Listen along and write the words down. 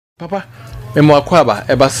Papa, Nkwagyee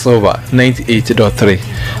eba silver 98.3.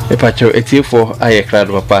 Epacho etiefo aye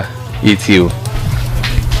krado papa etio.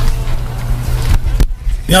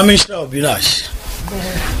 Nyamisha obinash.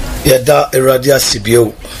 Yada eradia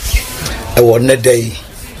sibio. Ewo ne day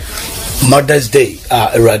Mother's Day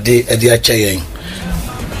erade edi achayen.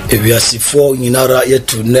 Ewiasifo nyinara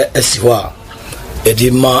yetu ne esiwa.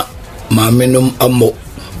 Edi ma menum amo.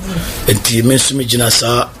 Enti mensumi gina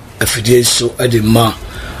sa afidie so edi ma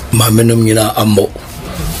menum nyina amo.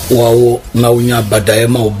 Wawo na unya badaye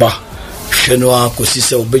ma oba. Hweno akosi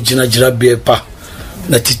se obegina gira bie pa.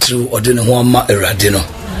 Na titru ode ne ho ama erade no.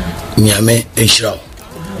 Nyame enhira.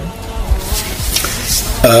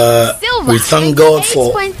 We thank God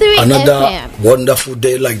for another wonderful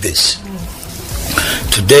day like this.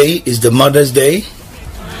 Today is the Mother's Day,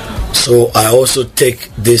 so I also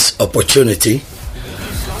take this opportunity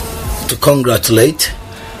to congratulate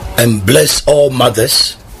and bless all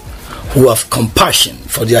mothers who have compassion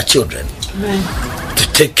for their children. Amen.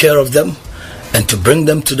 To take care of them and to bring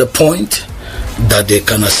them to the point that they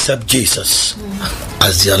can accept Jesus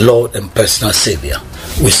as their Lord and personal Savior.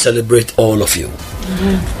 We celebrate all of you.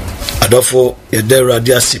 Adofo yedera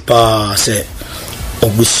dia sipa se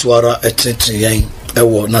oguswara etretriyen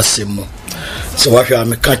ewo nasemu so wahwa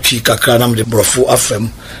amekatwi kakra na mde brofo afem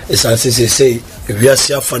esanse se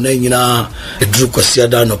wiase afa na nyina eduru kwasi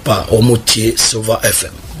ada no pa omutie Silver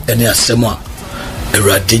FM ene asemu a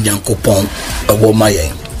Awurade Nyankopon ewo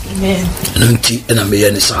mayen. Amen. Nunti ena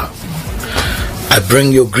meye ni sa. I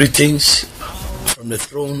bring you greetings from the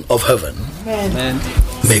throne of heaven. Amen.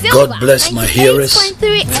 May God bless my hearers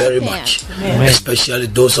very much. Amen. Especially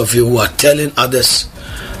those of you who are telling others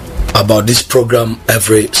about this program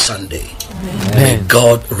every Sunday. Amen. May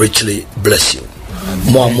God richly bless you.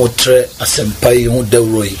 Mo amotre asempai hu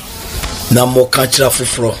dewroi na mo kanchira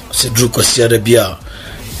foforo se dru kwasiada bia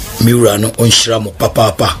miura no onhira mo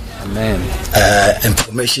papa. Amen.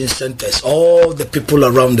 Information centers, all the people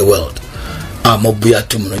around the world. Amobuya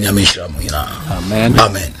tumno nyamishira mo ina. Amen.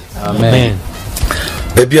 Amen. Amen.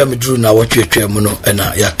 Baby amidru na watwetwe mu no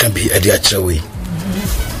na yakambi ade akyerewe.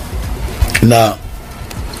 Na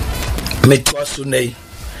metwaso nei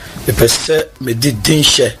epese medidin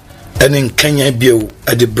hye ene nkanya bieu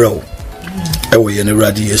ade brew ewe ye ne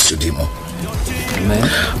radi Yesu dimo. Amen.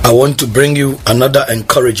 I want to bring you another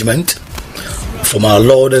encouragement from our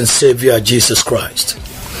Lord and Savior Jesus Christ.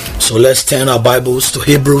 So let's turn our Bibles to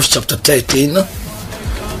Hebrews chapter 13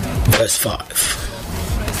 verse 5.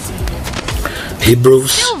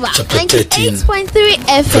 Hebrews chapter 13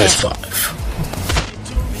 verse 5.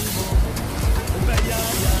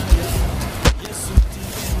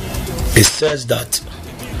 It says that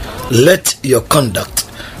let your conduct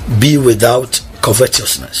be without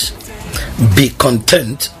covetousness. Be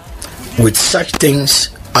content with such things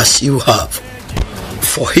as you have.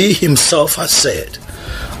 For he himself has said,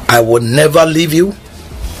 I will never leave you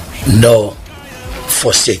nor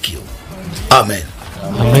forsake you. Amen.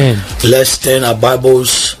 Amen. Let's turn our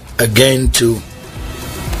Bibles again to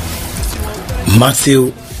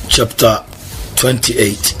Matthew chapter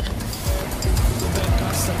 28.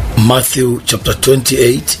 Matthew chapter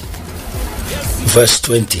 28 verse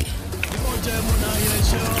 20.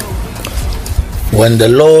 When the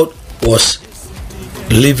Lord was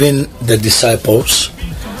leaving the disciples,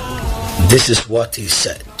 this is what he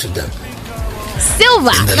said to them.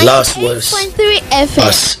 Silver. In the last verse,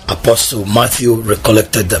 as Apostle Matthew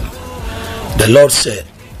recollected them, the Lord said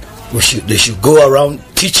they should go around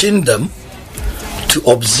teaching them to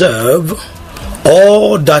observe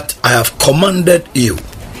all that I have commanded you.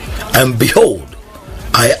 And behold,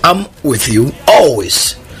 I am with you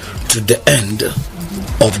always to the end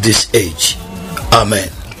of this age. Amen.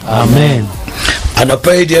 Amen. And I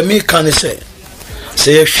pray dear me can say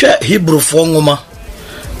Hebrew for ngoma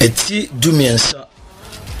eti dumiensa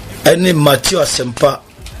ene Matthew asempa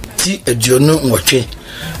ti aduonu nwotwe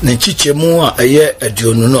ne chichemu a eye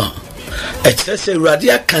aduonu no a ekese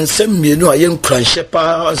Awurade akansem mienu a ye nkranhye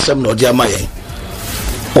pa ansem no de amayen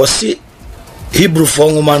osi Hebrew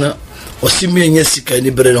for ngoma na osi mienye sika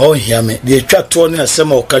ni bere no hiame de atwa to ne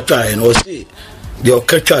asem o katwa he no osi de o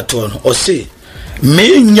katwa to no osi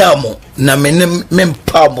me nyamo na menem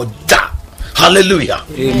mempamo da. Hallelujah.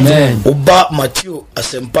 Amen. Oba Matthew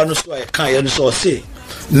asempa no so kan ye no so say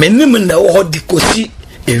menim na wo di kosi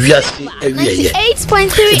ewiase ewieye.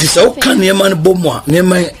 8.3. This all kan ye man bomo ne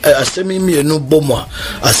man asemi mienu bomo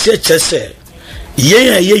ase chese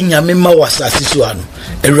ye nyame ma wasase so ano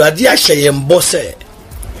Awurade ahye ye mbo se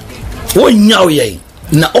wo nyaw ye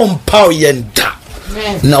na ompaw ye da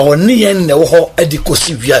na oni ye ne wo ho adi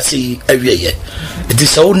kosi wiase ewieye.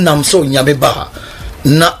 This all nam so nyame ba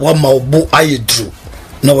na wa maubu ayedru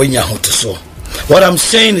na wanya hoto so. What I'm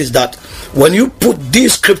saying is that when you put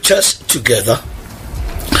these scriptures together,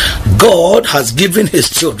 God has given his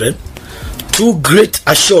children two great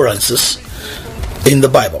assurances in the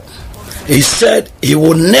Bible. He said he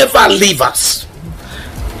will never leave us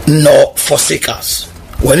nor forsake us.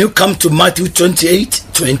 When you come to Matthew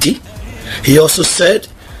 28:20, he also said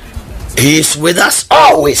he is with us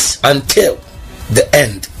always until the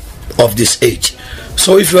end of this age.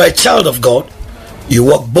 So if you are a child of God, you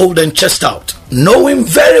walk bold and chest out, knowing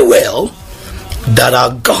very well that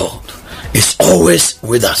our God is always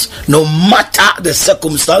with us. No matter the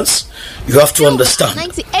circumstance, you have to understand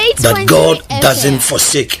that God doesn't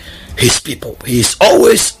forsake his people. He is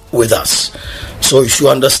always with us. So you should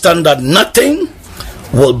understand that nothing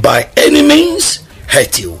will by any means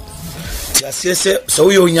hurt you. So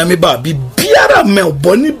you nyame ba bi biara me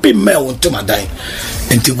boni bi me wonto madan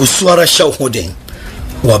enti gusuara sha hodin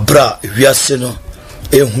wa bra wiase no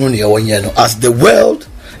ehunu ne wonye no. As the world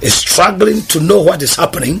is struggling to know what is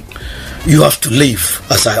happening, you have to live,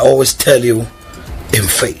 as I always tell you, in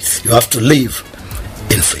faith. You have to live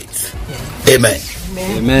in faith. Amen.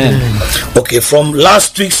 Amen. Okay, from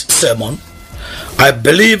last week's sermon, I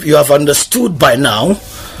believe you have understood by now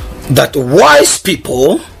that wise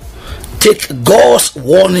people take God's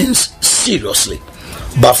warnings seriously,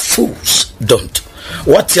 but fools don't.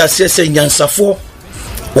 What you say nyansafo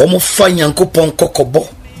womo fa nyankopon kokobo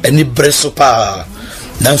eni breso pa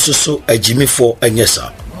nanso so ajimifo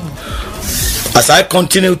enyesa. As I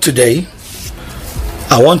continue today,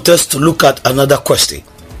 I want us to look at another question.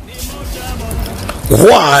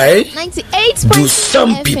 Why do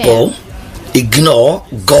some people ignore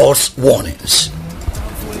God's warnings?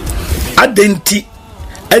 Adenti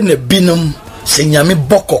ene binum se nyame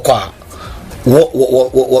bokokwa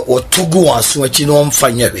wo tugu wanso achi no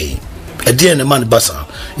mfanya we ede ene man basa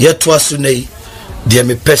yeto aso nei de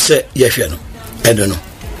me pese yehwe no ede no.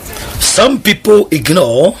 Some people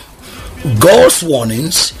ignore God's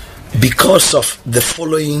warnings because of the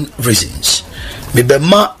following reasons.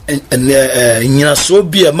 Bibema nyina so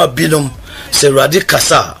bia ma binum se radi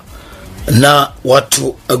kasa na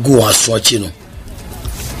watu agu wanso achi no.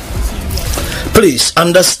 Please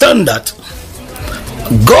understand that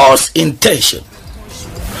God's intention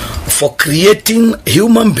for creating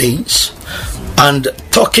human beings and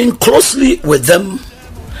talking closely with them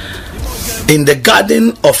in the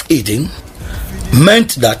Garden of Eden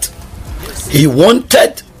meant that he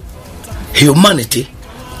wanted humanity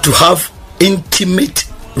to have intimate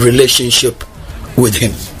relationship with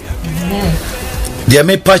him. There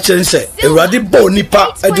may patches say eradi bo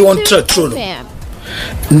nipa edi won tro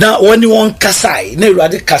na when you want kasai na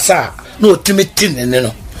eradi kasa no timiti ne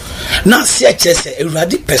no na se eche se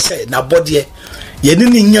eradi pese na body ye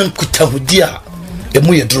ni nyankuta hudi a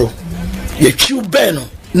emu yedro ye twiu be no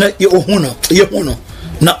na ye huno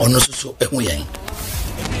na ono so ehu yen.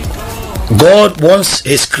 God wants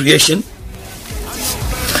his creation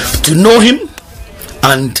to know him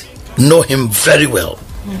and know him very well.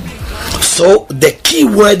 So the key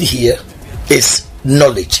word here is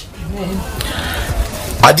knowledge.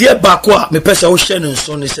 Adia bakwa me pesa wo hye no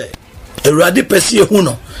so ni se Ewurade pese ehu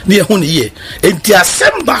no na ehu ne ye enti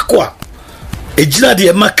asem bakwa ejina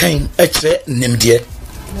de makan ekire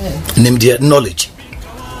nimde knowledge.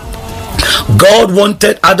 God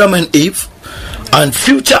wanted Adam and Eve and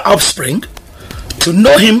future offspring to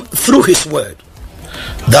know him through his word.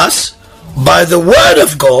 Thus, by the word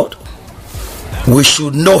of God, we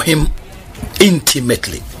should know him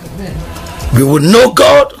intimately. We will know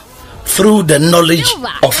God through the knowledge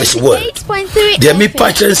of his word. There me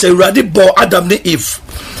patchen say ready bo Adam and Eve.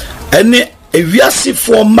 Any ewiase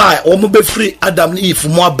for my omo be free Adam and Eve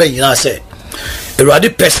mo aben na say ready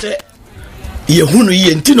pese yehunu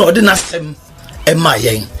ye nti na ode nasem e ma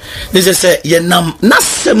yen. This say ye nam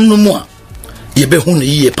nasem no mu a ye be hunu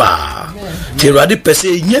ye pa. Ti ready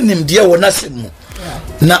pese nyanim de wo nasem mu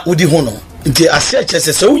na odi hunu. Nti ase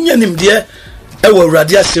chese se unyanim de e wo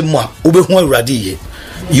ready asem mu a wo be hu ready ye.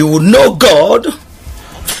 You will know God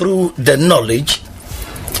through the knowledge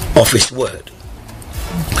of his word.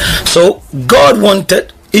 So God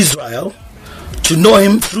wanted Israel to know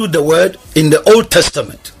him through the word in the Old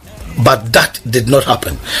Testament, but that did not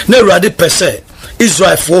happen. Ne radi per se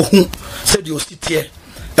Israel for who said you sit here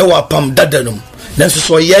ewa pam dadanum then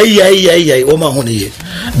so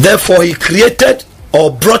therefore he created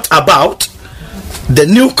or brought about the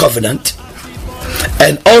new covenant,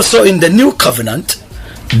 and also in the new covenant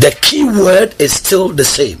the key word is still the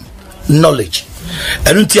same: knowledge.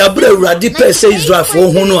 And untiabre radi per se Israel for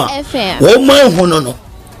who no wo man hono no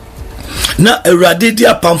na erade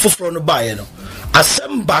dia pamfoforo no bae no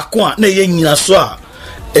asem bakwa na ye nyina so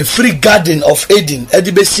a free garden of Eden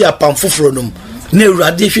edibesi apam foforo num na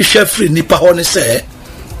Awurade hwehwe free nipa ho ne se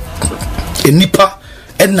nipa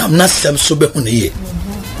enam na sem so be hu ne ye.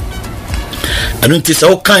 And it is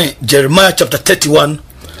okay. Jeremiah chapter 31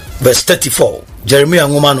 verse 34. Jeremiah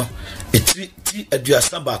ngoma no eti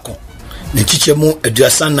aduasa bako ne chichemu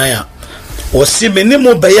aduasa nan a o se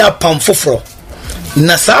menemo be ya pam foforo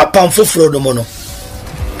na sa pam foforo no mo no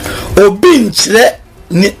obi nkyere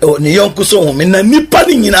ni yonku so home na nipa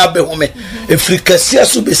ni nyina be home efrikasia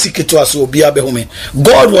so be sikito aso obi abe home.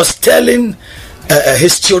 God was telling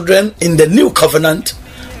his children in the new covenant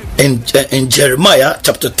in Jeremiah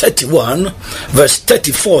chapter 31 verse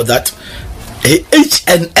 34 that each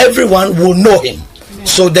and everyone will know him.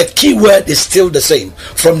 So the key word is still the same.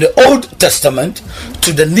 From the Old Testament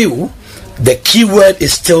to the New, the key word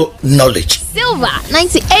is still knowledge. Silver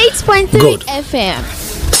 98.3 FM.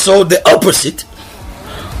 So the opposite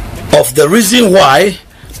of the reason why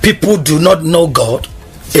people do not know God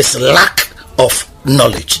is lack of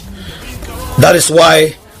knowledge. That is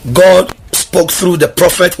why God spoke through the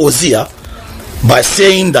prophet Hosea by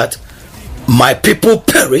saying that my people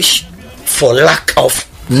perish for lack of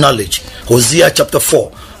knowledge. Hosea chapter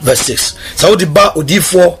 4 verse 6. So the ba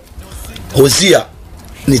odifo Hosea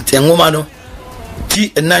ni tengoma no ti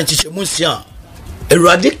enan chiche musia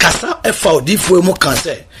Awurade kasa efa odifo mu kan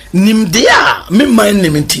se nimde a me man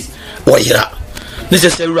nimti wo yira ne se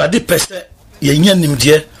Awurade pese ye nya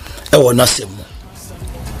nimde e wo nasem.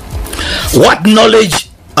 What knowledge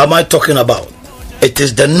am I talking about? It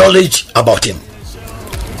is the knowledge about him.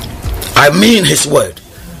 I mean his word.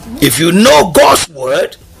 If you know God's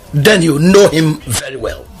word, then you know him very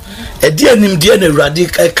well. E dia nimdia na Awurade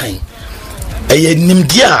kan. E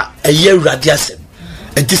nimdia e ye Awurade asem.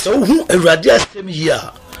 E dis so hu Awurade asem yi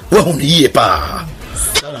a wo hu yi pa.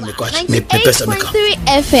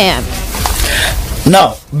 FM.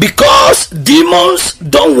 Now, because demons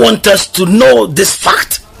don't want us to know this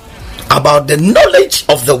fact about the knowledge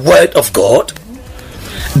of the word of God,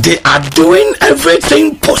 they are doing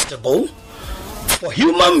everything possible for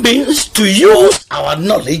human beings to use our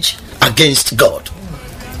knowledge against God.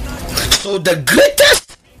 So the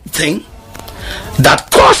greatest thing that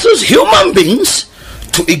causes human beings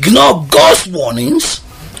to ignore God's warnings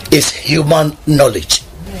is human knowledge.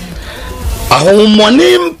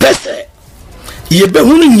 Ahomonim pese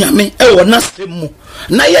yebehunu nyame e wona semu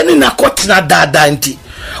na ye ne nakotena dada nti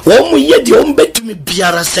wo mu ye de o betumi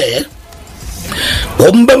biara se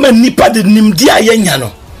o mbema nipa de nimdi ayenya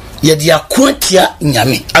no ye de akotia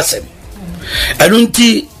nyame asem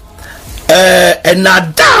enunti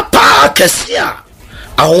enada pa kesia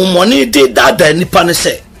ahomoni de dada nipa ne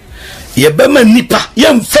se ye bema nipa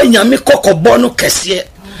ye mfa nyame kokobo no kese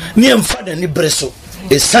ne mfa da ni breso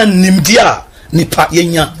esan nimdi a nipa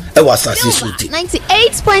yenya e wasase suti.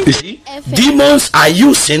 98.3 FM. Demons are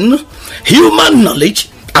using human knowledge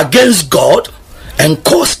against God and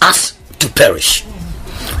cause us to perish.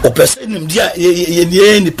 O person nimdia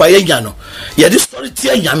ye nipa yenya no ye this story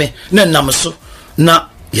tia nyame na namso na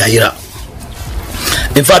yayira.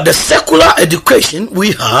 In fact, the secular education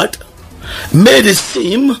we had made it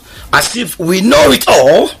seem as if we know it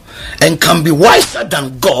all and can be wiser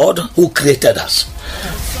than God who created us.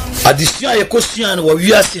 Adisia ye question wo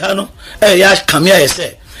wiase ha no ya kamia ye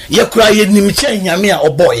se ye kura ye nimche nyame a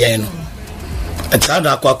obo ye no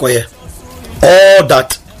etanda akwakoye. All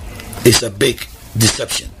that is a big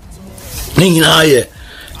deception. Nina ye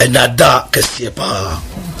enada kesiepa.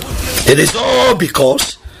 It is all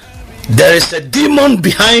because there is a demon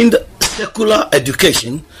behind secular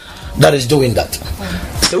education that is doing that.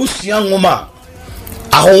 So usiangoma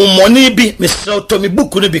ahomoni bi misro to mi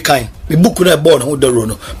buku ne bi kan mi buku na born ho daro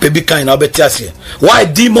no pe bi kan na obeti ase. Why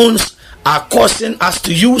demons are causing us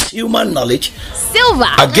to use human knowledge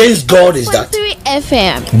Silver against God is that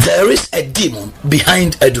FM. there is a demon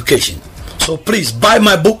behind education. So please buy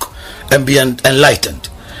my book and be enlightened.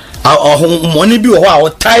 Ahomoni bi wo a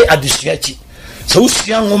tie adisuachi. So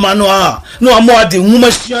usia ngoma no a no amo ade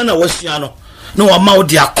ngoma sia na wasia no no ama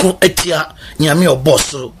ode ako etia nyame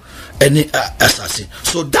obosoro any assassin.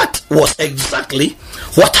 So that was exactly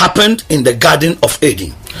what happened in the Garden of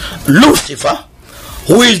Eden. Lucifer,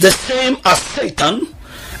 who is the same as Satan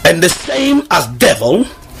and the same as devil,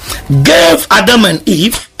 gave Adam and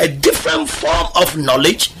Eve a different form of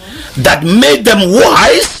knowledge that made them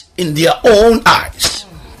wise in their own eyes.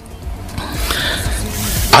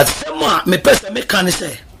 As someone me person me can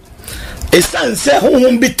say, a son say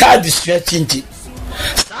whom be tied this chinti.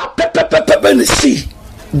 Sa pepe see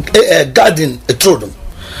a garden a trodom.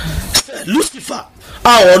 Lucifer,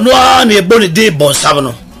 no one a bonny day bon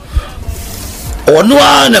savano.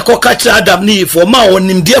 Onwa na kokacha Adam ni for ma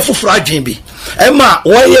onim de foforo adwen bi ema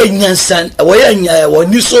woye nyansan woye nya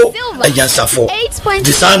woni so anyansafo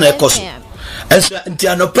disana ekoso enso nti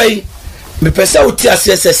anopai me pesa uti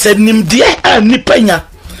asese senim de anipanya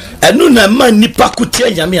enu na ma nipa kutia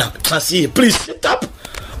nyame a transi. Please sit up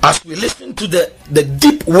as we listen to the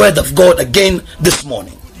deep word of God again this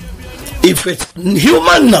morning. If it's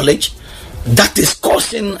human knowledge that is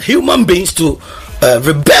causing human beings to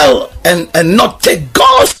rebel and not take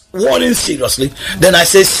God's warning seriously, then I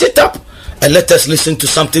say sit up and let us listen to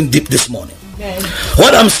something deep this morning.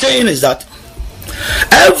 What I'm saying is that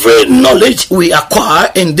every knowledge we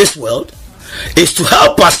acquire in this world is to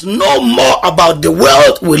help us know more about the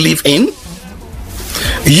world we live in,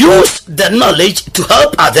 use the knowledge to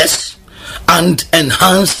help others, and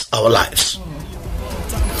enhance our lives.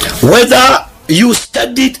 Whether you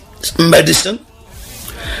studied medicine,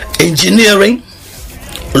 engineering,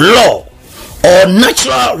 law, or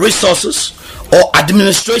natural resources, or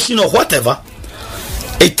administration, or whatever,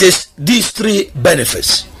 it is these three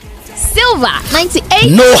benefits. Silver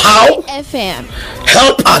 98 know how, FM.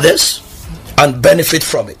 help others, and benefit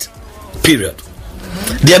from it. Period.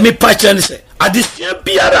 There me patch say adisia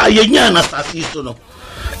biara yenya na asasi so no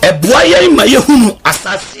eboa ye ma yehunu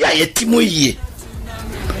asasi a yetimo yie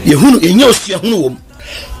yehunu yenya osiahunu wom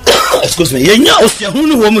excuse me yenya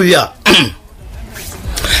osiahunu wom wi a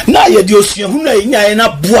na ye de osiahunu a yenya ye na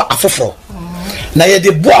boa afoforo na ye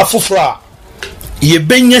de boa afoforo a ye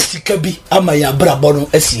benya sika bi ama ya brabo no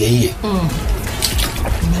asie yie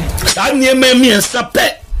sa nie ma mi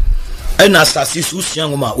ensape ena asasi so usia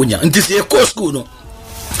ngoma onya nti se ko school no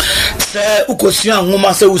se ukosia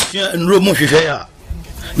ngoma se usia nro mo hwehwe ya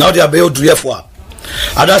na odi abe odurefo a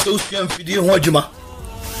ada se usia mfidi ho adwuma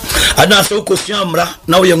ada se ukosia mra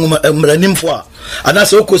na wo ye ngoma mra nimfo a ada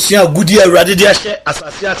se ukosia gudi awrade de ahye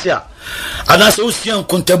asasi ase a ada se usia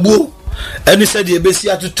nkontabuo eni se de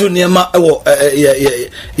ebesi atoto niema ewo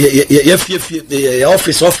ye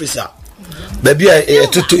fie officer baby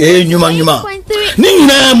tutu nyuma ni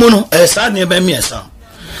nyina mu no sa ne ba mi esa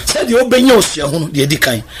said the obenya osiahunu de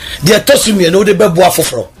edikan de tosumie no de bebo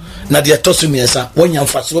afoforo na de tosumie esa wonya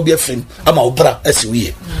mfaso bi afrim ama obra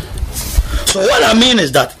asiwie. So what I mean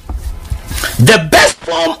is that the best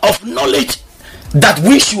form of knowledge that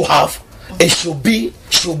we should have, it should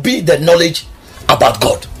be the knowledge about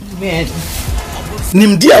God. Amen.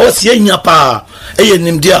 Nimdia wasie nya pa eye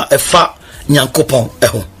nimdia efa nyankopon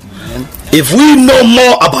eho. If we know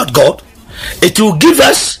more about God, it will give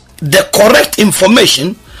us the correct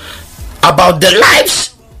information about the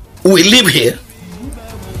lives we live here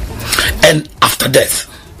and after death.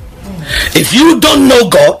 If you don't know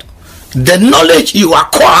God, the knowledge you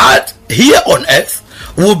acquired here on earth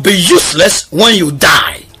will be useless when you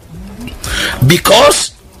die,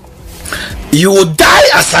 because you will die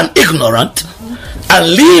as an ignorant and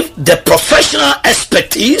leave the professional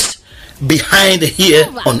expertise behind here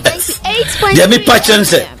on earth. There me patchen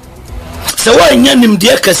say so why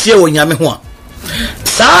nimdie kase wo nyame ho a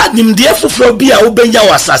sa nimdie foforo bia wo benya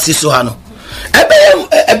wasase so ha no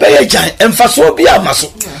ebe jan emfaso bia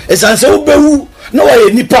maso esanse wo bewu na wo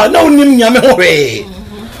nipa na onim nyame ho hwe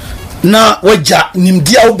na waja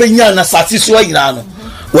nimdie wo benya na sase so ayina no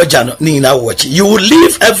waja no ni na wo chi. You will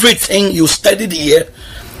leave everything you studied here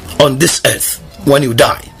on this earth when you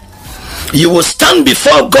die. You will stand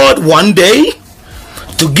before God one day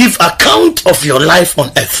to give account of your life on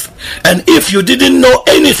earth. And if you didn't know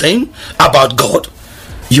anything about God,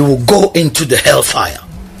 you will go into the hellfire.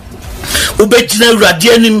 Ubejina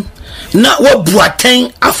radianim na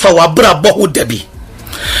wabuaten afa wabra bohu debi.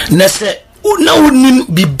 Na se una unim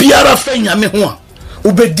bibiara fe nyame ho a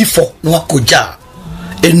ubedifo na wakoja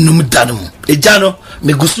enum danum. Ejano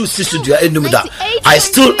megusu sisudua enum da. I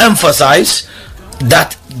still emphasize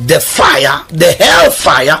that the fire, the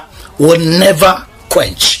hellfire, will never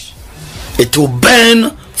quench. It will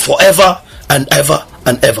burn forever and ever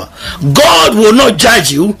and ever. God will not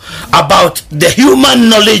judge you about the human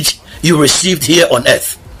knowledge you received here on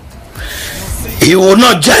earth. He will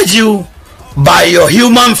not judge you by your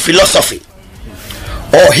human philosophy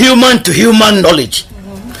or human to human knowledge.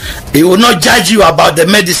 He will not judge you about the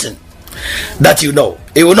medicine that you know.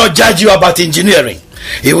 He will not judge you about engineering.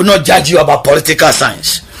 He will not judge you about political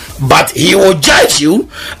science, but he will judge you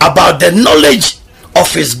about the knowledge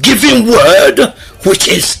of his given word, which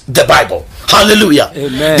is the Bible. Hallelujah.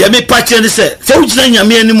 Amen. There me patch and say, so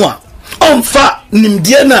nyame anymore. Onfa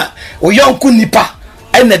nimdie na oyonku nipa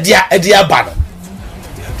ene dia ba no.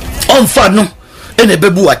 Onfa no ene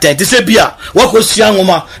bebu atenti se bia wakosua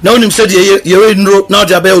nwoma na onim se de ye nro na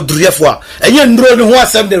de abe odurefo a enye nro ne ho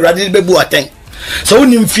asem de rade bebu atenti. so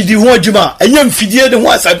unim fidi ho adwuma enya mfidie de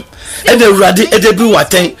ho asam e de urade e de bi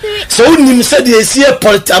waten so unim se de esie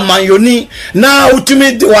politiamanyoni na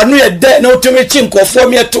utumi wanu ye de na utumi chinkofo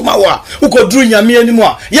me etoma wa ukoduru nyame animu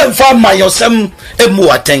a ye mfa mayosem emu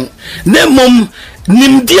waten na mom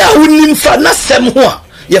nimdia unim fa na sem ho a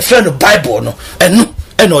ye friend Bible no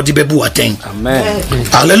eno odi bebu waten. Amen.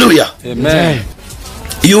 Hallelujah. Amen.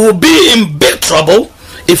 You will be in big trouble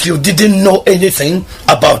if you didn't know anything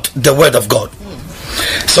about the word of God.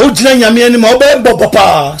 So don't let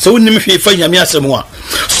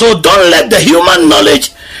the human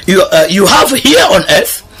knowledge you have here on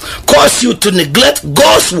earth cause you to neglect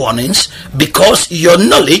God's warnings, because your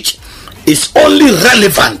knowledge is only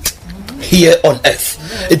relevant here on earth.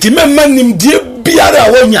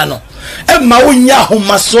 Emma wonya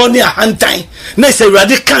homaso ne ahantan na se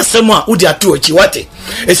urade kansem a wodi ato achi wate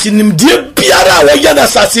esinimdie biara wo ya na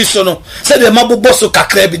sase so no se de mabobo so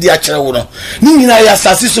kakra bi di a kire wo no ni nyina ya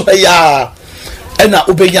sase so ya ena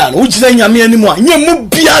obenya no wugina nyame animu a nyemu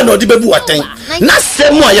bia na odi bebu waten na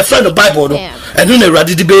sem a ye friend the Bible no eno na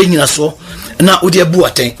urade di be nyina so na odi abu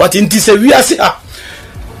waten wate nti se wiase a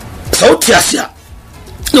so tiase a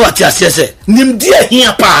no atiase se nimdie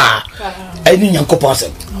hia pa any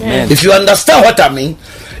nyankopon. If you understand what I mean,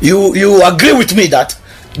 you agree with me that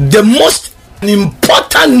the most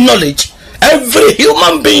important knowledge every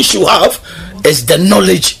human being should have is the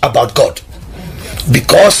knowledge about God,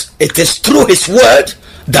 because it is through his word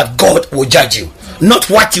that God will judge you, not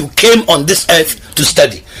what you came on this earth to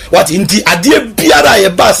study. What in the idea biara ye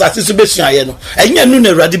basa sisubesua ye no enye nu na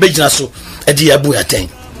urade begina so edi abu yaten.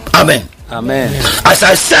 Amen. Amen. As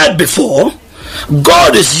I said before,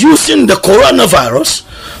 God is using the coronavirus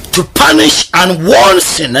to punish and warn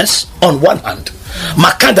sinners on one hand.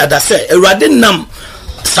 Makanda da say erade nam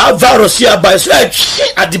sa virus here by so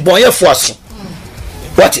adiboye foaso.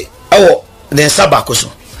 What oh then sabakoso.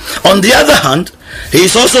 On the other hand, he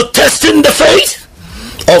is also testing the faith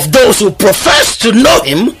of those who profess to know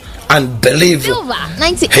him and believe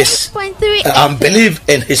believe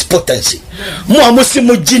in his potency. Mo amusi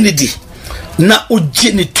mo jinidi na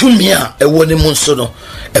ujini tumia ewone munso no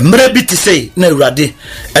emre bi ti sei na urade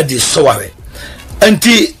e di soware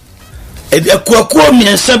enti ekuakuo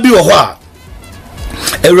miensa bi wo ho a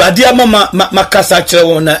urade ama makasa kire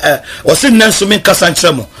won na o se nanso men kasa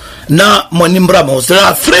kire mo na monimbra mo. There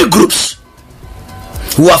are 3 groups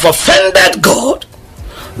who have offended God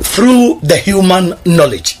through the human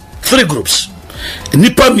knowledge. 3 groups.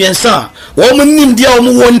 Nipa miensa wo mo nimdia wo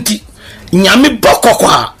mo wonti nyame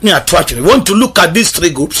bokokwa ni atwache. We want to look at these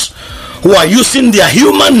 3 groups who are using their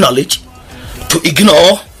human knowledge to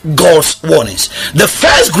ignore God's warnings. The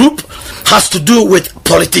first group has to do with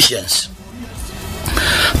politicians.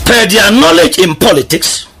 Per their knowledge in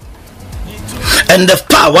politics and the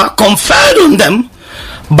power conferred on them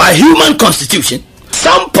by human constitution,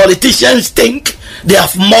 some politicians think they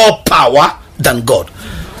have more power than God.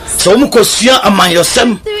 So mukosia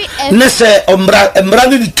amanyosem nese omra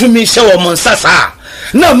ni tumi she wo monsasa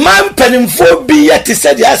na man penimfo bi yeti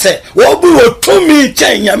said ya say wo bu wo tumi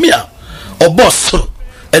chen nyame a obosoro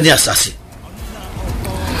eni asase.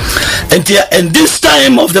 And this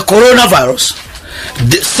time of the coronavirus,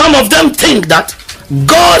 some of them think that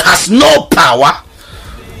God has no power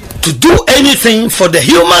to do anything for the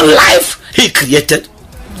human life he created,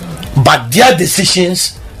 but their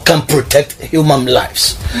decisions can protect human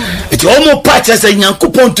lives. It almost patches a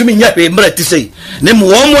yankupon to me yet to say name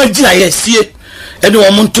one more GISC and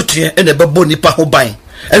woman to tear and a baboni paho buying.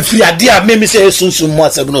 And free idea made me say soon more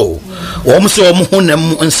no. Almost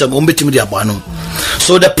and some banum.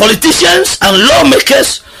 So the politicians and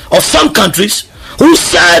lawmakers of some countries who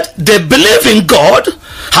said they believe in God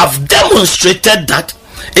have demonstrated that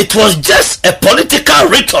it was just a political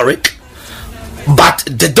rhetoric, but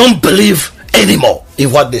they don't believe anymore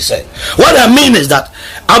in what they said. What I mean is that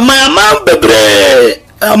amayaman bebre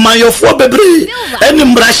amayofo bebre eni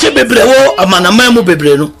mbrashe bebre wo amanamamu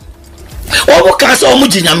bebre no wo ka so mu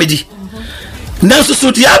ginyamedi nanso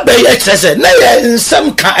so dia be exercise na ye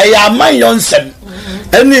nsem ka ya amanyo nsem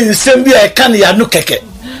eni nsem bi e kan ya no keke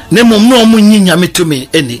ne mum no mu nyinyame to me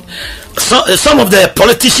eni. Some of the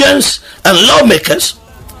politicians and lawmakers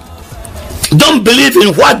don't believe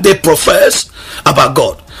in what they profess about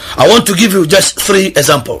God. I want to give you just 3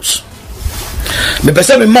 examples. Me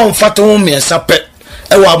pese me ma mfato me sape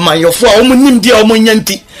e wa manyofo a omo nimdi a omo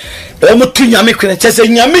nyanti omo tu nyame kwene chese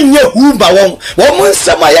nyame nya hu ba won omo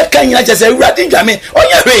nsema ya kan nya chese urade nyame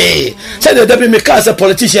onya hwe say the deputy me Kaase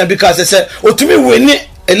politician because say otumi win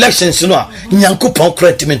elections no a nyankopon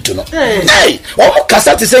credit no hey omo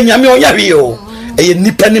kasa te say nyame onya hwe o e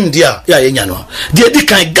nipa nim dia ya nya no de di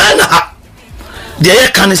kan Ghana ha The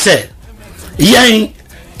air can say, Yang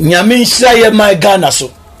Yamin say my Ghana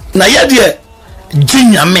so. Na ye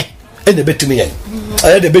Jinyame and the bit to me. I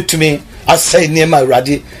had a bit to me. I say near my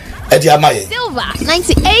radi Silver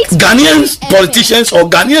 98. Ghanaian politicians or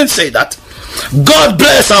Ghanaians say that God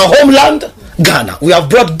bless our homeland, Ghana. We have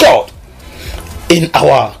brought God in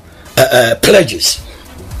our pledges.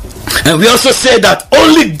 And we also say that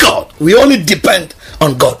only God, we only depend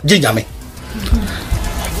on God. Jinyame.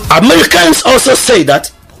 Americans also say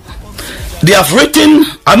that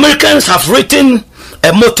Americans have written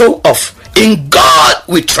a motto of "In God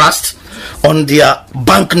we trust" on their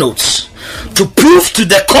banknotes to prove to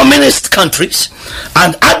the communist countries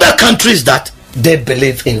and other countries that they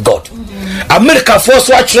believe in God. America force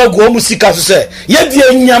watch go musika to say ye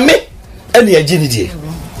die nyame ene aginidie.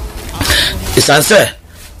 It's answer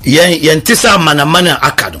yen tisa manamana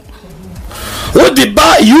akado. What the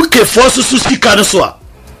ba UK force su sika no so a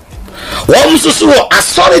a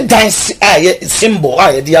solid dance symbol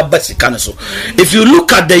so. If you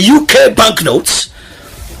look at the UK banknotes,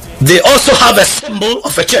 they also have a symbol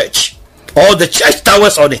of a church or the church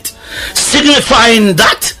towers on it, signifying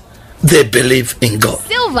that they believe in God.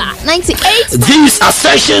 Silver 98. These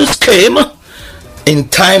assertions came in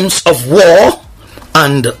times of war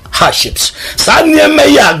and hardships.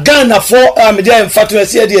 Ghana for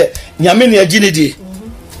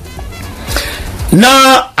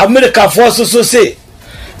na America force so say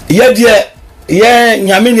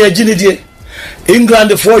nyame aginidie.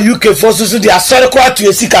 England for UK force so dey asore kwa to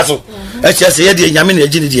esika so e che say nyame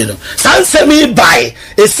aginidie no sansemi by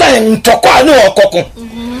e say ntokwa ne okoko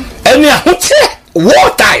eni ahoche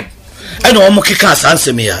war time and omukika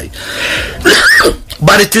sansemi ai.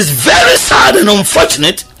 But it is very sad and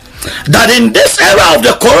unfortunate that in this era of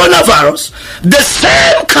the coronavirus, the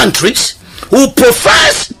same countries who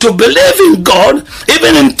profess to believe in God,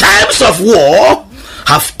 even in times of war,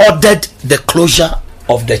 have ordered the closure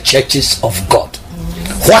of the churches of God.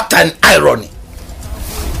 What an irony.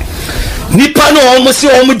 Nipa no almost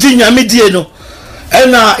nyame die no.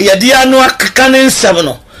 Ena yede anu akaka ne nsem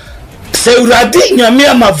no. Se urade nyame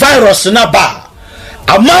ama virus na ba.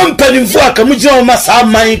 Amam penimfo akamugina o masa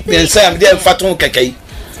man pensa am de mfato kekai.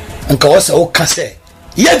 Nka wo se o ka se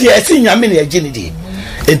yede esi nyame na aginidi.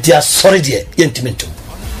 Enti asori de yentiminto.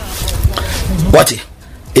 What?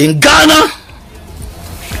 In Ghana,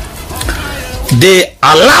 they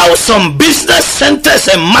allow some business centers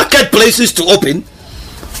and marketplaces to open,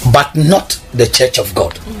 but not the Church of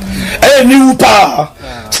God. Ni upa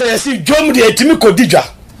say si jom de etimi kodija.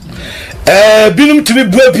 Binum timi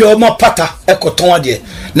brebi o ma pata ekoton de.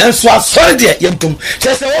 Nanso asori de yentum.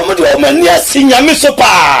 Say wo de o mani asinyame so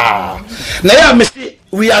pa. Na ya mesi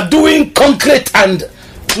we are doing concrete and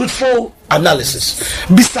truthful analysis.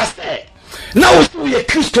 Bisase. Now we are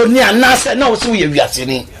Christian and now we are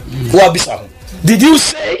Wiasini. Did you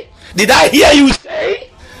say? Did I hear you say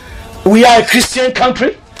we are a Christian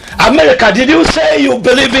country? America, did you say you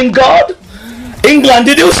believe in God? England,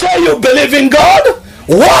 did you say you believe in God?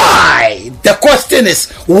 Why? The question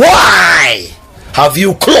is, why have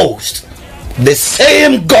you closed the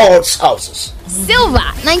same God's houses?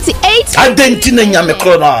 Silver 98.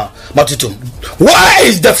 Where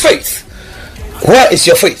is the faith? Where is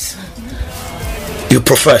your faith you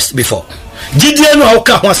professed before?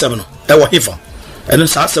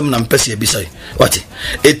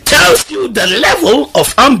 It tells you the level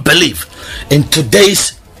of unbelief in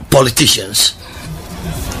today's politicians.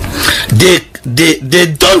 They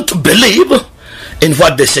don't believe in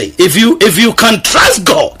what they say. If you can trust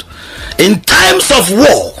God in times of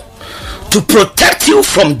war to protect you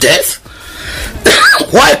from death,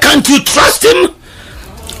 why can't you trust him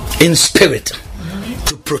in spirit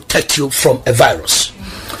to protect you from a virus?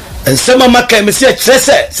 And some maka me say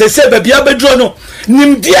baby abedro no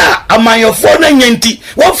nimdia amanyofo na nyanti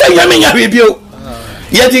won fa nyame nyawe bio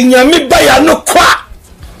ye di nyame ba ya no kwa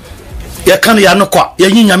ye kan ya no kwa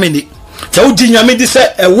ye nyame ni se udi nyame di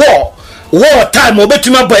say a war time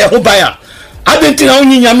obetuma ba ye ho ba ya adentina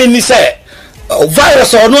onyi nyame ni say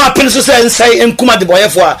virus or no happen so say enkuma de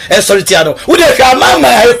boyefo a e sorry tia no wo de hwa mama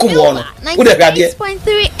ya ekum wo no wo de hwa de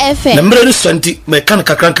 6.3 FM na mre no santi me kan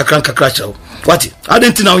kakran chawo. What? I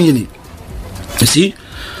didn't know you need. You see,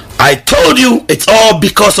 I told you it's all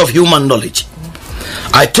because of human knowledge.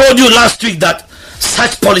 I told you last week that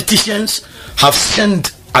such politicians have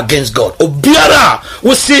sinned against God. Obiara,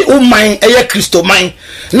 we say, oh my, eye Christo mine.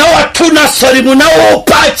 Now I told na sorry, now oh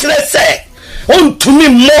patch let's say. On to me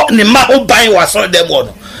more ni ma oh buy was on them one.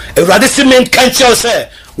 A radisi men can't you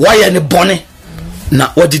say why any bonny?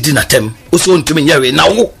 Now what did you not tell? Also on to me here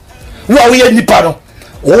now. Who are we any pardon?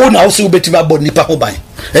 Oh, now so betima body nipa ho ban.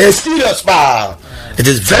 Serious pa. It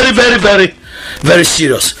is very, very, very, very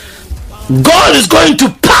serious. God is going to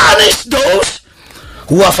punish those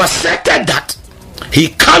who have accepted that he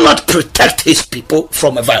cannot protect his people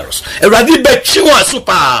from a virus.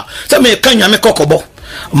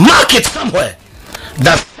 Mark it somewhere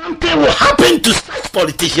that something will happen to such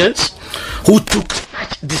politicians who took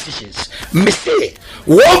such decisions. He will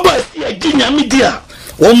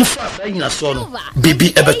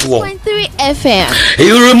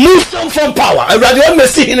remove them from power.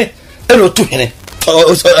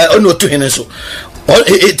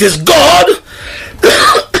 It is God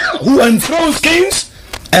who enthrones kings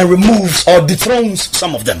and removes or dethrones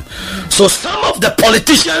some of them. So some of the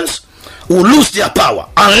politicians will lose their power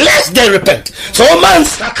unless they repent. So man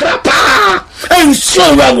sakrapa and so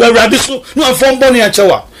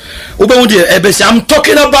I'm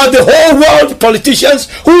talking about the whole world politicians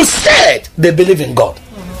who said they believe in God,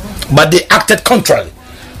 but they acted contrary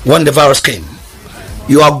when the virus came.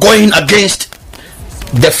 You are going against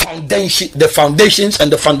the foundations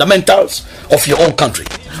and the fundamentals of your own country.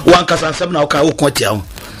 God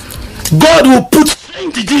will put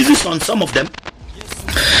strange diseases on some of them,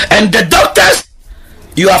 and the doctors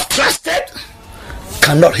you have trusted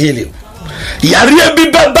cannot heal you.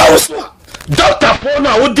 Doctor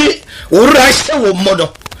Pona Udi Urasha Modo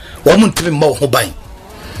Womuntimi Mo Hobai.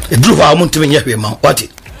 It drew our Muntimin what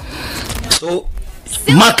it. So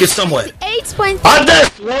mark it somewhere. Others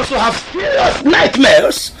also have serious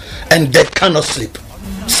nightmares and they cannot sleep.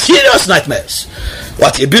 Serious nightmares.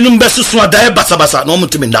 What you been besu swa die basabasa no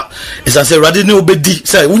Muntiminda is I say Radino Bedi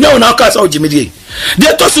say we know now cast out Jimmy.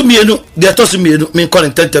 They toss me me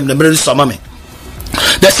calling 10 them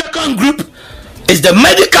the second group is the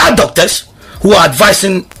medical doctors who are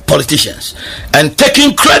advising politicians and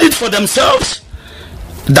taking credit for themselves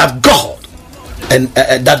that God and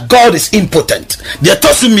that God is impotent. They are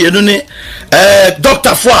tossing me,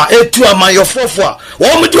 Doctor Fwa, etu amayo fwa.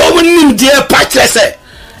 Womu dear patrese,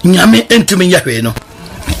 nyame entumi yahwe no.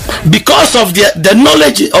 Because of the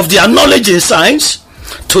knowledge of their knowledge in science,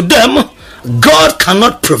 to them God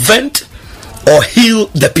cannot prevent or heal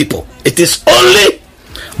the people. It is only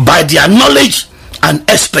by their knowledge and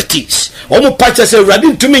expertise. Omo patrese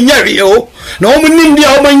radin tumi nyari yo. No omu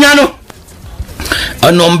nimdia omo nyano.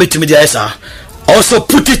 Anombe tumi dia esa. Also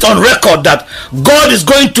put it on record that God is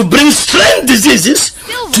going to bring strange diseases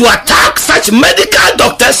to attack such medical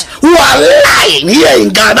doctors who are lying here in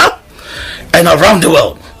Ghana and around the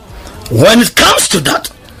world. When it comes to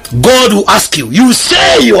that, God will ask you, you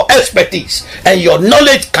say your expertise and your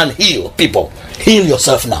knowledge can heal people. Heal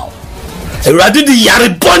yourself now.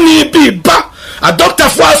 A doctor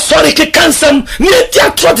for sorry cancer near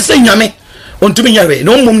trot to say nyame on to me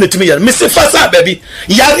no mum to me Mr. Fasa baby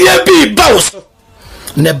yari be bows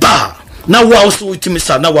neba now was with me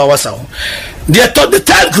sir now was the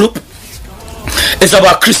third group is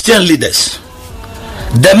about Christian leaders.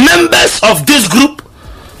 The members of this group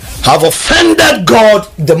have offended God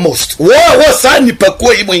the most.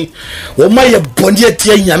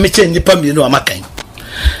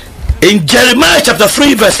 In Jeremiah chapter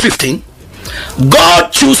 3 verse 15,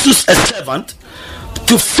 God chooses a servant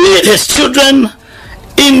to feed his children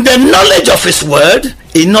in the knowledge of his word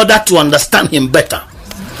in order to understand him better.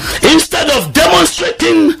 Instead of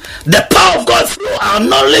demonstrating the power of God through our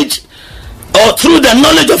knowledge or through the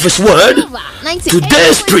knowledge of his word,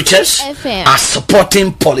 today's preachers are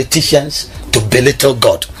supporting politicians to belittle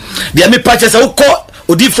God. The army preachers who call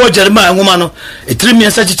Udifo Jeremiah woman, a 3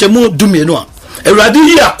 years chemu dumeno.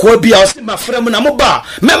 Eradi ya kwa bia o ma frem na mo ba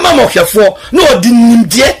mema mo hwefo na odi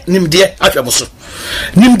nimdie ahwemoso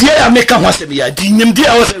nimdie ya meka ho asem ya di nimdie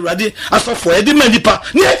a wo se eradi asofo edi manipa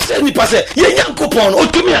ni eche nipa se ye nyankopon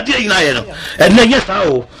otumi ade yina ye no enne nyesa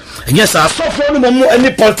o nyesa asofo no mo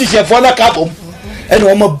any politician for na ka bom ene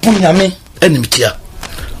wo ma bunyame enimtia.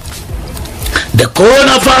 The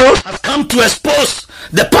coronavirus has come to expose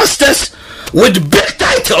the pastors with big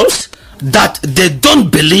titles that they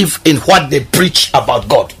don't believe in what they preach about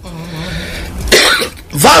God.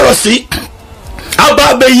 Virusi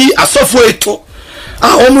ababeyi asofo eto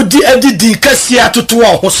omudi edidi kasia tutu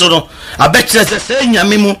ahoso abekire se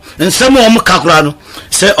nyame mu nsem kakura no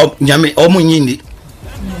se nyame nyini.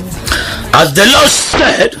 As the Lord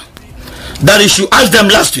said that he should ask them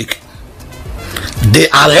last week, they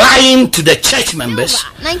are lying to the church members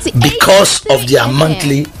because of their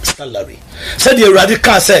monthly salary. Said the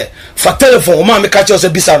radical say for telephone man make catch us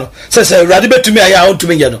bisano say radical to me aya on to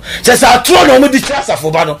me no say I throw no di trasa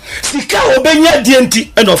for ba no sika obenya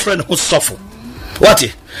dienti and of friend who suffer. What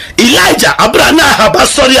Elijah abrana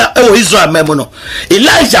habasoria e Israel memo no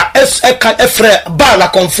Elijah efre ba la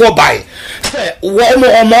comfort by say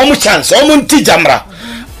one chance jamra.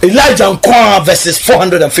 Elijah Nkwagyee versus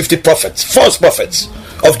 450 prophets, false prophets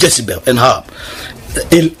of Jezebel and her.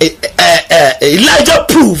 Elijah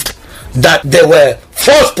proved that they were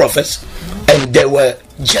false prophets and they were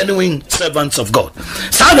genuine servants of God.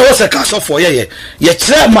 Sana was a Kaase for ye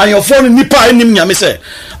try my phone nipa enim nyame say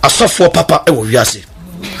asofo papa e wo wiase.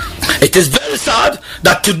 It is very sad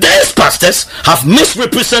that today's pastors have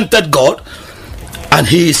misrepresented God, and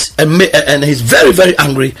he's very, very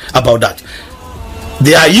angry about that.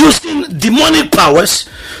 They are using demonic powers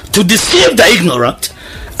to deceive the ignorant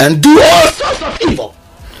and do all sorts of evil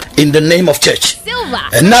in the name of church.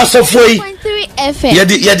 And now so for you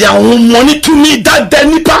money to me that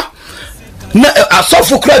nipa na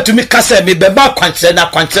asofo kura to me Kaase me beba kwanche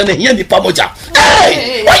na here nipa moja.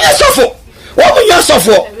 Hey, why you suffer? What you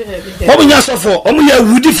suffer? Omuya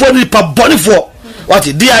wudi for nipa body for what?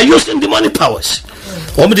 They are using demonic powers.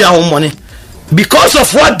 Their own money. Because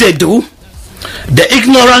of what they do, the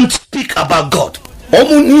ignorant speak about God.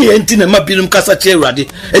 Omuni entina mabilum kasa cheradi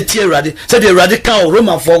etieradi say the radical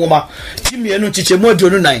Roman forma timi enu chiche modi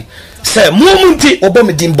onu nine say mumunti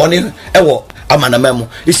obomedim boni ewo amanamemu.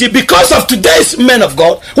 You see, because of today's men of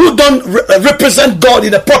God who don't represent God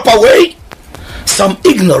in a proper way, some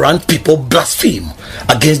ignorant people blaspheme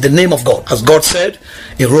against the name of God, as God said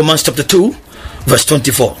in Romans chapter 2 verse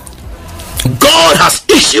 24. God has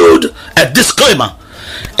issued a disclaimer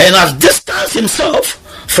and has distanced himself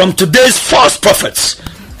from today's false prophets.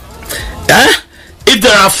 If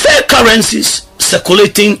there are fake currencies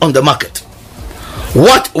circulating on the market,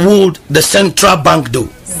 what would the central bank do?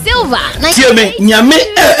 Silver. Nyame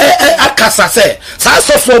akasa say sa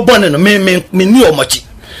so for born no me ni omochi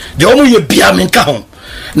de omo ye bia me nka ho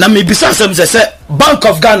na me bisa sem say Bank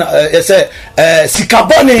of Ghana say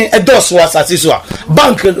sikaboni edos was asiswa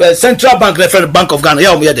bank central bank refer Bank of Ghana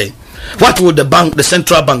ya omo ye dey. What would the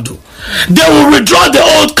central bank do? They will withdraw the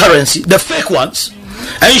old currency, the fake ones,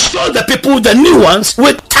 and show the people the new ones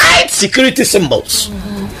with tight security symbols.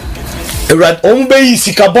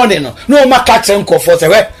 Sikaboni no makatse nkofo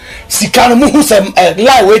say sikano mu hu some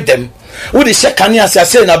lie with them. Who the shekani as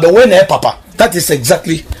say na be when papa. That is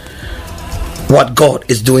exactly what God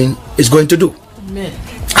is going to do. Amen.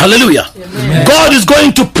 Hallelujah. Amen. God is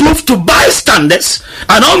going to prove to bystanders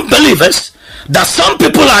and unbelievers that some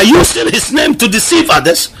people are using his name to deceive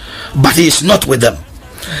others, but he is not with them.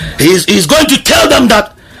 He is going to tell them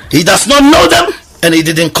that he does not know them and he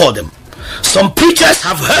didn't call them. Some preachers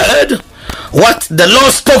have heard what the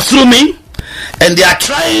Lord spoke through me and they are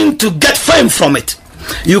trying to get fame from it.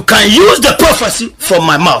 You can use the prophecy from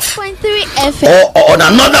my mouth or on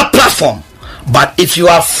another platform, but if you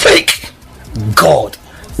are fake, God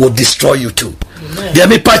will destroy you too. There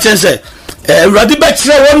may patients say Radi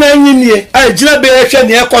Bachelor one engineer, I Jina Berecha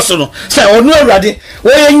near Cosono. Say, oh no, Radi,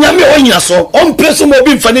 where Yami Onyaso, on person will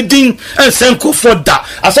be funny thing and Senko for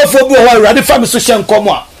that. As of Radi family social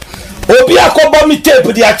comma. Obia Koba me tape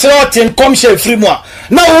with the actual and come share free more.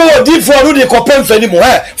 Now, who did for Rudy Copen Fenimo,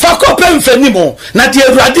 for Copen Fenimo, not the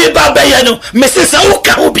Radi Babayano, Mrs.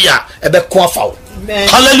 Auka Obia, a bequafau.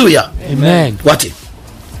 Hallelujah. Amen. What it?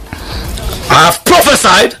 I have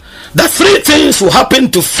prophesied that three things will happen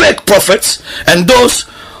to fake prophets and those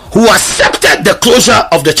who accepted the closure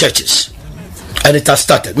of the churches. And it has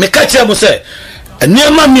started. Mekachi say,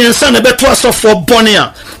 Nema miensa nebetua so for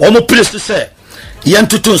Bonia, omo please to say,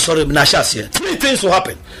 Yentutun sorry Nashas. Three things will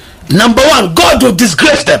happen. Number one, God will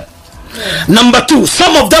disgrace them. Number two,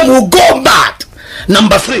 some of them will go mad.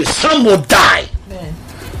 Number three, some will die.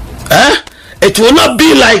 It will not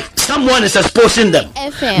be like someone is exposing them.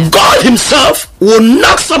 God himself will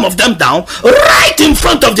knock some of them down right in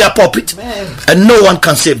front of their pulpit, and no one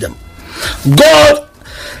can save them. God,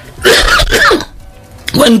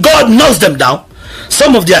 when God knocks them down,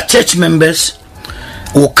 some of their church members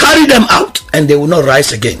will carry them out and they will not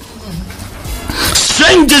rise again.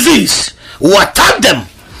 Strange disease will attack them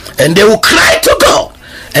and they will cry to God,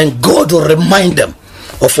 and God will remind them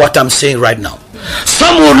of what I'm saying right now.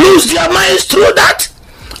 Some will lose their minds through that,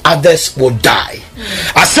 others will die.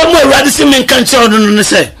 As somewhere radically men can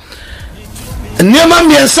say, Nema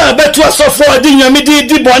miensa betu asofo adi nyame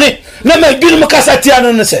di bone na ma bi no kasa tia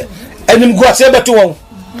no se enim guase betu won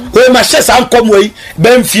we ma hyesa ankom we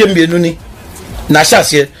ben fie mienu ni na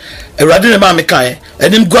hyase Ewurade ne ma me kan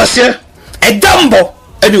enim guase edambo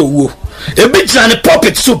ene owuo ebi tira ne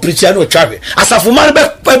pulpit so preach na otwawe asafo man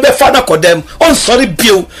be father kodem on sorry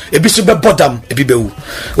bio ebi so be bodam ebi bewu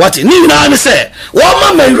what ni na ne say wo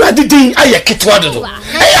ma Ewurade din aye ketwa dodo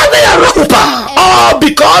eya na ya rakupa all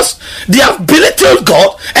because they have belittled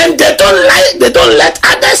God and they don't let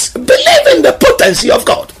others believe in the potency of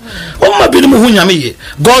God. God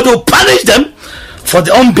will punish them for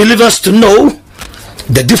the unbelievers to know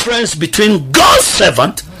the difference between God's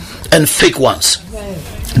servant and fake ones.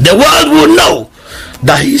 The world will know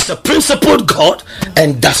that he is a principled God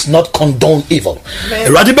and does not condone evil.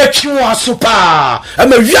 I'm a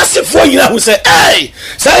for you who say, hey,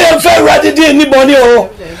 say I'm very ready to anybody.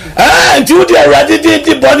 And you are ready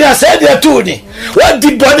to body. I said, they're tuning. What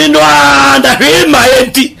the body no and my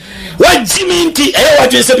empty. What Jimmy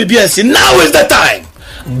what you say, BBS? Now is the time.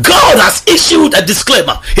 God has issued a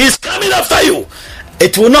disclaimer. He is coming after you.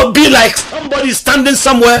 It will not be like somebody standing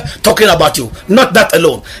somewhere talking about you. Not that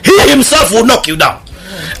alone. He himself will knock you down.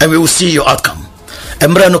 And we will see your outcome.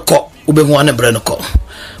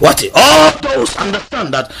 What? All those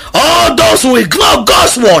understand that all those who ignore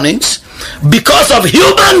God's warnings because of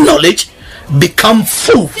human knowledge become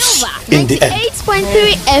fools in the end.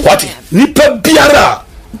 What? Nipa biara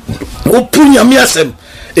opunya miasem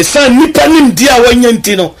esa nipa nim dia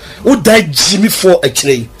wanyantino udai jimi for a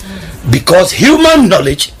tree, because human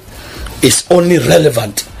knowledge is only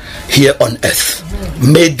relevant here on earth.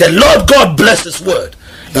 May the Lord God bless his word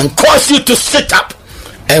and cause you to sit up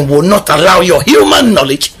and will not allow your human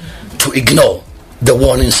knowledge to ignore the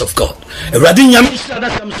warnings of God.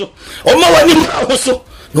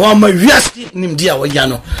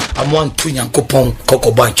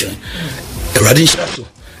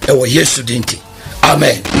 Amen.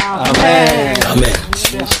 Amen. Amen.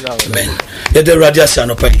 Amen.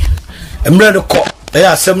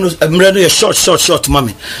 Short,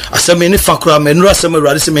 mommy. I said, many fakra,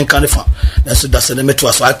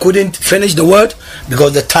 so I couldn't finish the word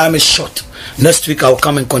because the time is short. Next week I'll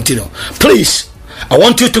come and continue. Please, I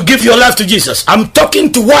want you to give your life to Jesus. I'm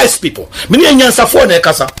talking to wise people. No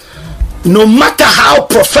matter how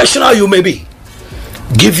professional you may be,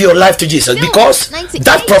 give your life to Jesus, because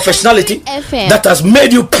that professionality that has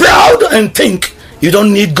made you proud and think you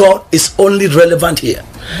don't need God is only relevant here.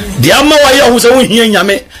 The ama wa ya who here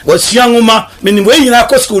nyame was younguma meaning when you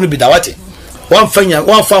go school be dawati one fa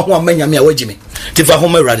ho amanyame a wajimi tifa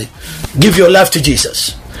home ready. Give your life to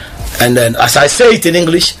Jesus, and then as I say it in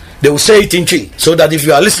English, they will say it in Chi, so that if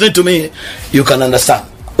you are listening to me you can understand.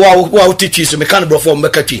 Wow teach you so me can bro for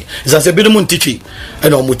mekachi is as a bit mun teach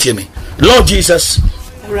and omutiemi. Lord Jesus,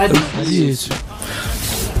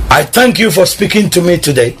 I thank you for speaking to me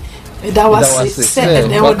today. I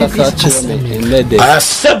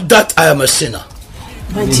accept that I am a sinner.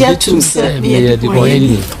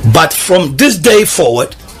 But from this day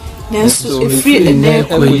forward,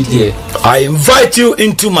 I invite you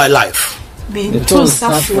into my life.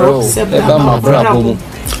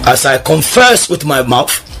 As I confess with my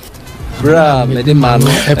mouth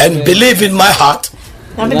and believe in my heart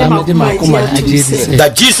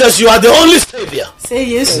that Jesus, you are the only Savior.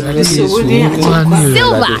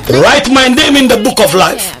 Write my name in the book of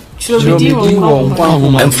life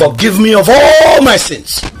and forgive me of all my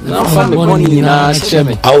sins.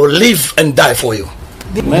 I will live and die for you.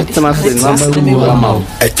 I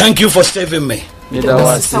thank you for saving me. In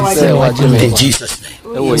Jesus' name.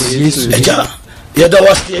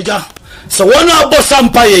 So when I bought some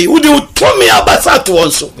pay, would you tell me about that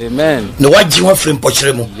also? Amen. No, what you want from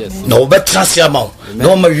Pochremo? No, but Transiamo.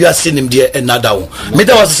 No, we are seeing him there another one. Me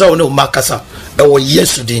that was so no Makasa. Oh,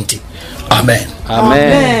 yes, didn't. Amen.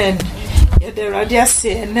 Amen. The radio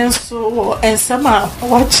say, and so and some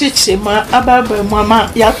watch it, ma ababa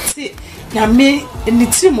mama yati yame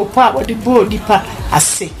nitimu pa what the body pa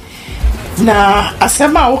ase. Na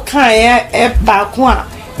asema okay ba kwa.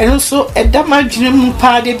 And also a dama dream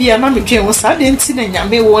party be a mammy dream was I didn't see the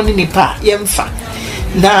yame one in the pa yemfa.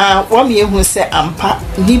 Now, 1 year who say ampa,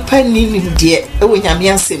 nipa nim dear, when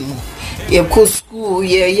yamian simu. Ye co school,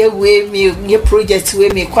 ye way me, ye project way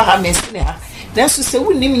me qua messia. That's to say,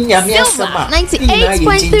 we name yamian sama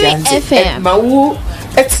 98.3 FM. My woo,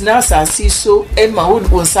 it's nasa see so, and my wood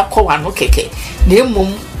was a coan okay. Name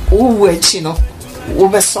mum, who chino,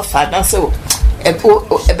 over sofa, that's so. A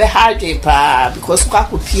hard pa because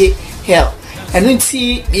Kuuku pay hell. And when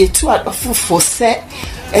see a 2 out of 4 set,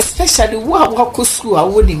 especially walk school, I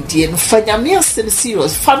wouldn't dear for your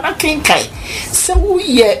serious fana kinkai. So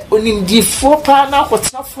we onim di 4 pana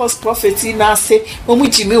what's not false prophet in our say when we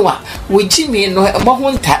Jimmy no a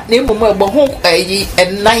mahonta name of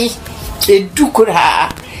and night a dukura.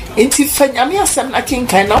 Inti fanyamia sam na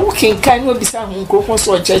kinkai na wokinkai no bisa hunko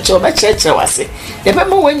so church or church was it.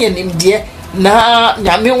 Remember when you name dear. Na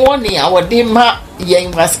nyame woni a wode ma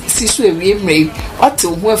yen wasi so ewiemre wate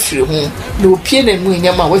ho afiri ho na opie na mu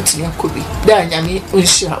nyama watumi akobi da nyame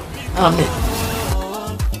onhyira. Amen.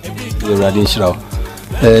 Radin Shroud.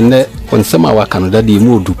 Ne on sama wa Canada di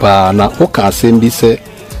mu dupa na o ka asem bi se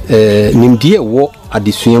nimdie wo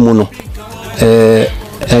adesua mu no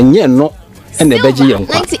enye no ene beji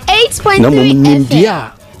yenkwa 98.3 na mo nimdie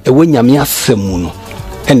a ewo nyame asem mu no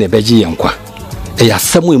ene beji yenkwa ya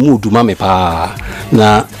asem mu duma me pa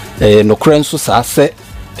na no krenso sa se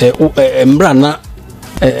mbra na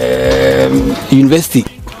university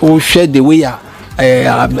o share the way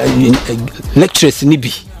lectures ni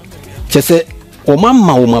bi chese o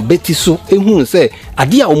mamma o mabeti so ehun se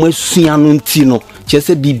ade a o masua no nti no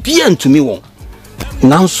chese bibia ntumi won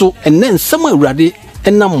nanso enen nsem awurade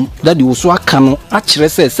enam dade wo so aka no a kire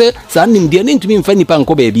se sa nimde ne ntumi mfa nipa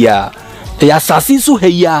nko ba bia ya asase so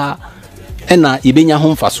haya ena ibenya ho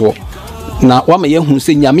mfaso na wa me yehun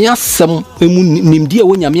se nyame asem emu nimde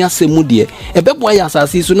wo nyame asem mu de ebeboa ya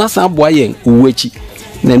asase so na san boa yen uwachi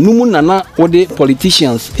na numu nana wode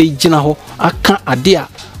politicians ejina ho aka ade a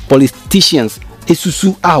politicians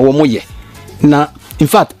esusu a wo moye na in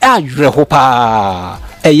fact ayreho pa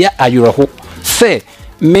eya ayreho say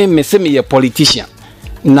me se me ye politician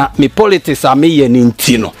na me politics a me ye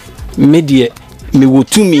nti no me de me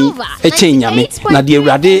wotumi eche nyame na de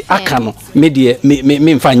awurade aka no me de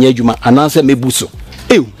me mfa nya adwuma ananse me buso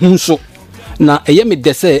hunso na eye me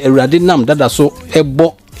de se awurade nam dada so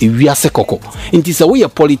ebo ewiase kokko nti se wo ye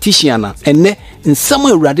politician na ene nsam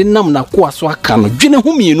awurade nam na ko aso aka no dwene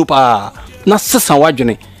hu mienu pa na sesa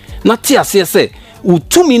wadwene na ti ase se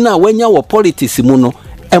utumi na wanya wo politics mu no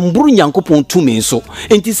emburu nyankopon tumi so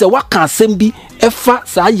nti se waka asem bi efa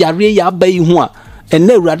sa yare ya abai hu a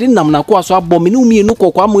ene awurade nam na ko aso abome ne mienu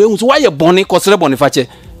kokko am ehu so waye bone kosere bone fache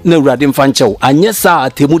na awurade mfa nchew anye sa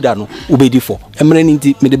atemuda no ubedifo emre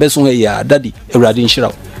nti me de beso he ya dadi awurade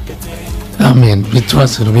nhyira. Amen. Me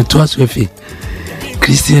trust with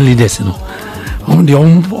Christian leaders, no.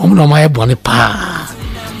 No my bonnet pa.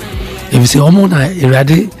 If you say, na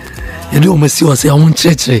ready, you do almost see or say,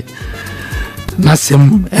 church.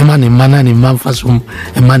 Nassim, a man in man in man fast room,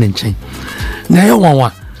 a man in chain. Now,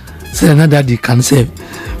 one say another day can say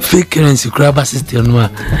fake currency crab system.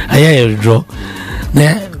 I hear you draw.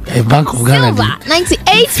 Now, a Bank of Ghana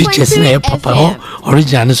 98 features in a papa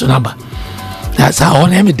original sonaba. That's how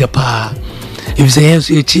on him the pa. If you say yes,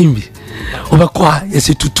 you chimbi. Over qua, yes,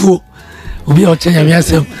 you tutu. Ubi or change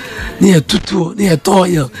yourself near tutu, near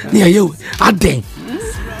toil, near you. I dang.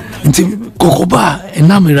 Until Kokoba and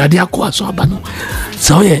Nami Radia Quaso Abano.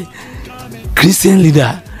 So, yeah, Christian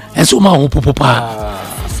leader, and so my own papa.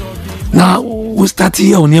 Now, we start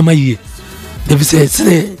here on near my year. If you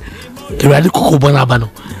say, Radical Banabano.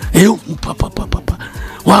 Eh, papa.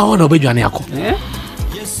 Wow, no, baby,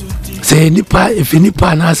 say nipa if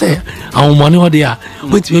nipa na say our money or there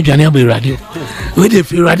wait we dwane be radio we dey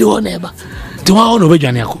feel radio neighbor ti wa no be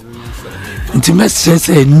dwane akọ nti message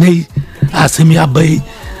say nei asemi abai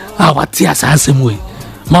a wati asasem we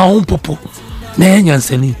ma hon popo na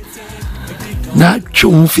enyansani na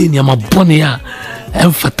twu fi ni ma bone a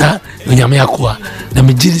emfata nyame akọ na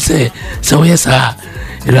me giri say we sa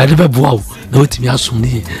radio be boa na otimi asum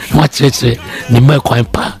ni na church ni ma kwan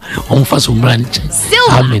pa on fa so mra ni chen.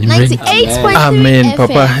 Amen. 98.3 Amen.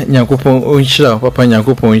 Papa Nyankopon onhyira papa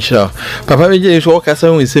Nyankopon onhyira papa be je so okasa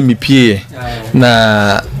hu se mi pie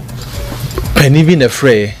na pani bi na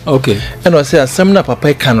frɛ okay and o say asɛm na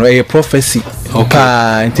papa ka no e prophecy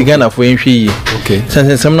okay ntigana fo enhwe yi okay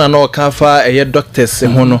sɛm na no ka fa e doctors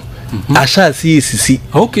ho no ahya sisi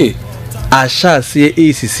okay asha se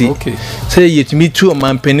ACC okay say yetimi tu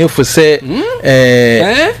man penefo say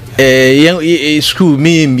school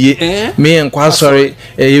me nkwa sorry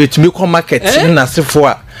yetimi ko market na sefo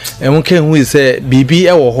a enke hu say bibi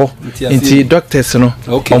e wo ho nti doctors no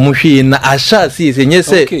omuhwe na asha se nye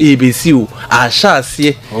say ABC o asha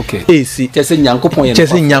se AC chese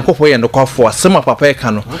nyankopon ye no kwafo asema papa e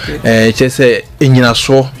ka no chese enyina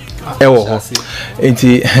so ewo ho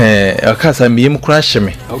nti akasa miem kura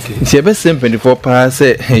hyeme nti ebe 24 pa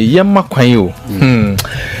se yemma kwan o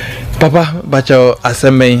papa bacho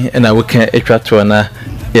asemen na we kan etwato na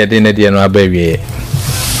ye de ne de no abawie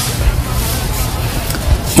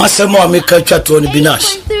masemo ameka twato ni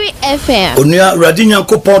binash 3 FM onua radinya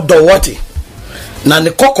kopɔ do wati na ne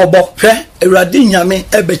kokobɔ hwɛ awurade nyame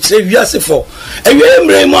ebe kyerɛ wiasefo ewie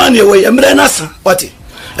mre mu ane we mre nasa wati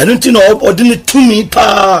enu nti no odini tumi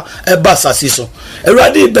pa eba sasi so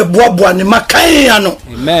awurade be boaboa ne makan ya no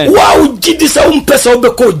wow gidi sa umpesa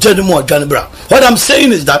obeko jani mo adwane bra. What I'm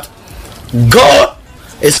saying is that God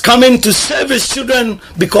is coming to save his children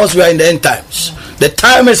because we are in the end times. The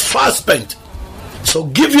time is fast spent. So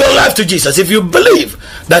give your life to Jesus. If you believe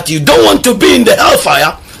that you don't want to be in the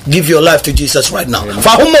hellfire, give your life to Jesus right now. For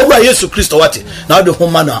whom Jesus Christ what? Now the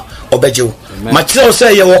home manner obejo. Machiro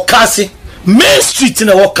say you walk Kaase. Main street in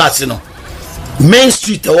the walk Kaase no. Main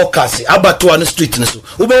street the walk Kaase. Abattoir on the street no so.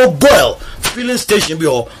 Ube boil filling station be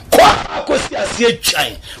all. Kwa kosi asie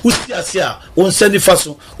chain. Usi asia on send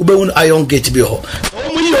faso. Ube un iron gate be all.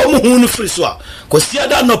 Omuni omu free so. Kosi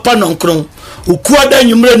ada no pa no nkron. Ukuada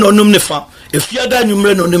nyumre no num nefa. If you are that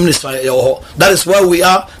that is why we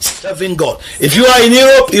are serving God. If you are in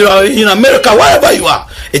Europe, you are in America, wherever you are,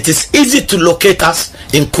 it is easy to locate us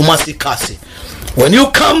in Kumasi, Kaase. When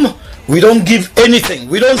you come, we don't give anything.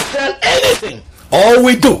 We don't sell anything. All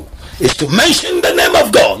we do is to mention the name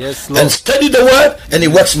of God, yes, and study the word, and it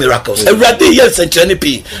works miracles.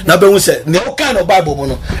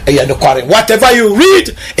 Whatever you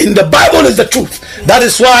read in the Bible is the truth. That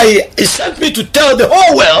is why he sent me to tell the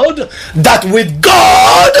whole world that with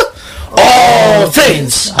God all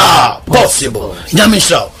things are possible.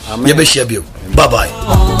 Bye bye.